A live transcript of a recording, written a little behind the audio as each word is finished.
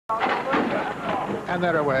And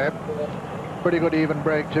they're away. Pretty good even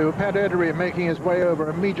break too. Pat Edery making his way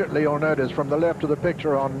over immediately, you'll notice, from the left of the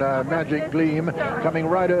picture on Magic Gleam, coming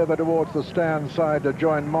right over towards the stand side to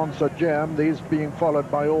join Monster Gem. These being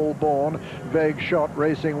followed by All Born. Vague Shot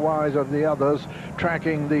racing wise of the others.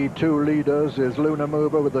 Tracking the two leaders is Luna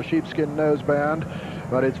Mover with the sheepskin noseband.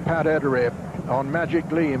 But it's Pat Edery on Magic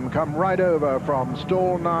Gleam, come right over from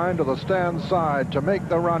stall 9 to the stand side to make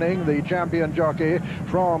the running, the champion jockey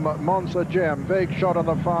from Monster Gem. Vague Shot on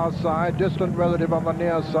the far side, Distant Relative on the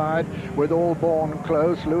near side, with All Born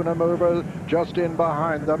close. Luna Mover just in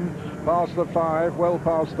behind them, past the 5, well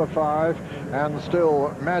past the 5, and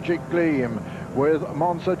still Magic Gleam with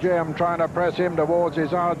Monster Gem trying to press him towards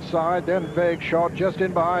his outside. Then Vague Shot just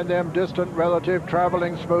in behind them, Distant Relative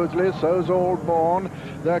travelling smoothly, so's All Born.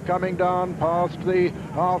 They're coming down past the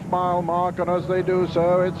half-mile mark, and as they do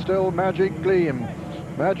so, it's still Magic Gleam.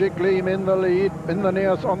 Magic Gleam in the lead, on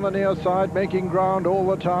the near side, making ground all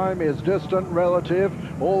the time is Distant Relative.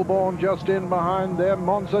 All Born just in behind them.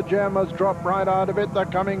 Monster Gem has dropped right out of it. They're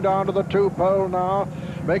coming down to the 2-pole now.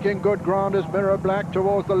 Making good ground is Mirror Black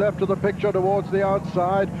towards the left of the picture, towards the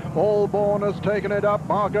outside. All Born has taken it up.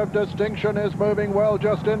 Mark of Distinction is moving well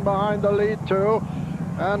just in behind the lead too.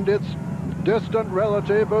 And it's Distant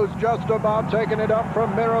Relative who's just about taken it up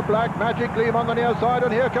from Mirror Black. Magic Gleam on the near side,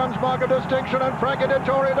 and here comes Mark of Distinction and Frankie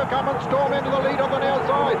Dettori to come and storm into the lead on the near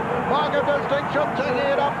side. Mark of Distinction taking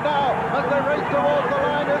it up now as they race towards the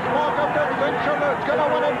line. It's Mark of Distinction that's going to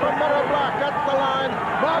win it from Mirror Black. That's the line.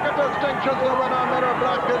 Mark of Distinction's the winner. Mirror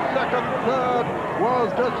Black is second. Third was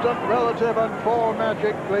Distant Relative, and 4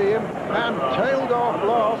 Magic Gleam. And tailed off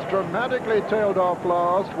last, dramatically tailed off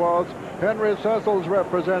last, was Henry Cecil's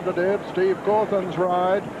representative, Steve Cawthon's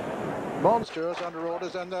ride. Monsters under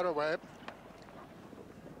orders, and they're away.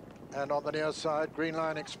 And on the near side, Green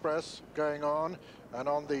Line Express going on. And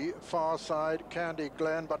on the far side, Candy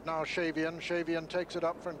Glen, but now Shavian. Shavian takes it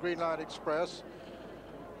up from Green Line Express.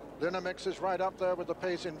 Linamix is right up there with the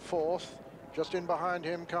pace in 4th. Just in behind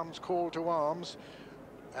him comes Call to Arms.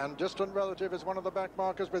 And Distant Relative is one of the back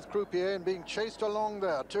markers with Croupier, and being chased along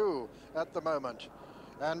there too at the moment.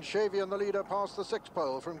 And Shavian, the leader, past the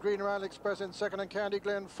 6-pole from Green Line Express in 2nd and Candy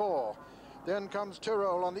Glen 4. Then comes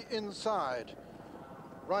Tyrrell on the inside.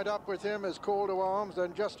 Right up with him is Call to Arms,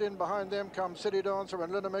 then just in behind them come City Dancer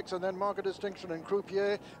and Linamix, and then Mark of Distinction and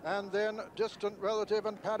Croupier, and then Distant Relative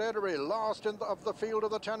and Pat Edery. Last of the field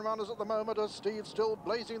of the 10 runners at the moment, as Steve still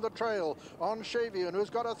blazing the trail on Shavian,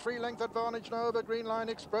 who's got a 3-length advantage now over Green Line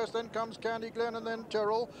Express. Then comes Candy Glen and then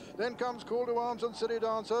Tyrrell. Then comes Call to Arms and City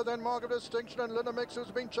Dancer. Then Mark of Distinction and Linamix,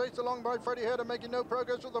 who's being chased along by Freddie Head and making no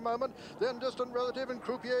progress at the moment. Then Distant Relative and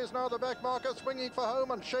Croupier is now the back marker, swinging for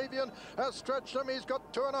home, and Shavian has stretched him. He's got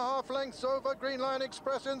 2.5 lengths over Green Line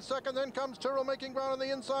Express in 2nd. Then comes Tyrrell making ground on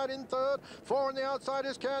the inside in 3rd. 4 on the outside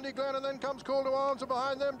is Candy Glen, and then comes Call to Arms, and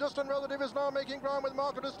behind them Distant Relative is now making ground with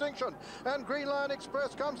Mark of Distinction. And Green Line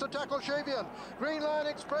Express comes to tackle Shavian. Green Line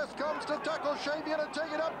Express comes to tackle Shavian and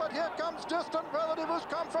take it up, but here comes Distant Relative, who's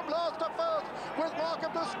come from last to first with Mark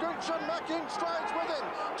of Distinction making strides with him.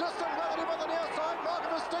 Distant Relative on the near side, Mark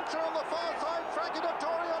of Distinction on the far side, Frankie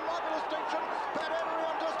Dettori on Mark of Distinction, Pat Edery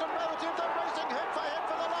on Distant Relative. They're racing head for head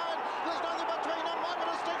for the line. There's nothing between them. Mark of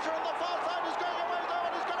Distinction on the far side is going away though,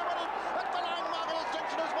 and he's going to win it at the line. Mark of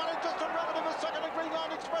Distinction has won it. Distant Relative is 2nd, and Green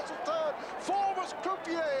Line Express is 3rd. 4 was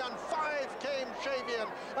Croupier, and 5 came Shavian,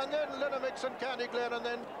 and then Linamix and Candy Glen, and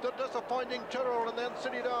then the disappointing Tyrrell, and then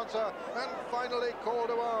City Dancer, and finally Call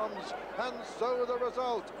to Arms. And so the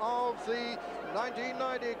result of the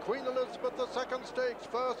 1990 Queen Elizabeth II Stakes,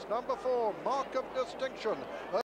 first number 4, Mark of Distinction.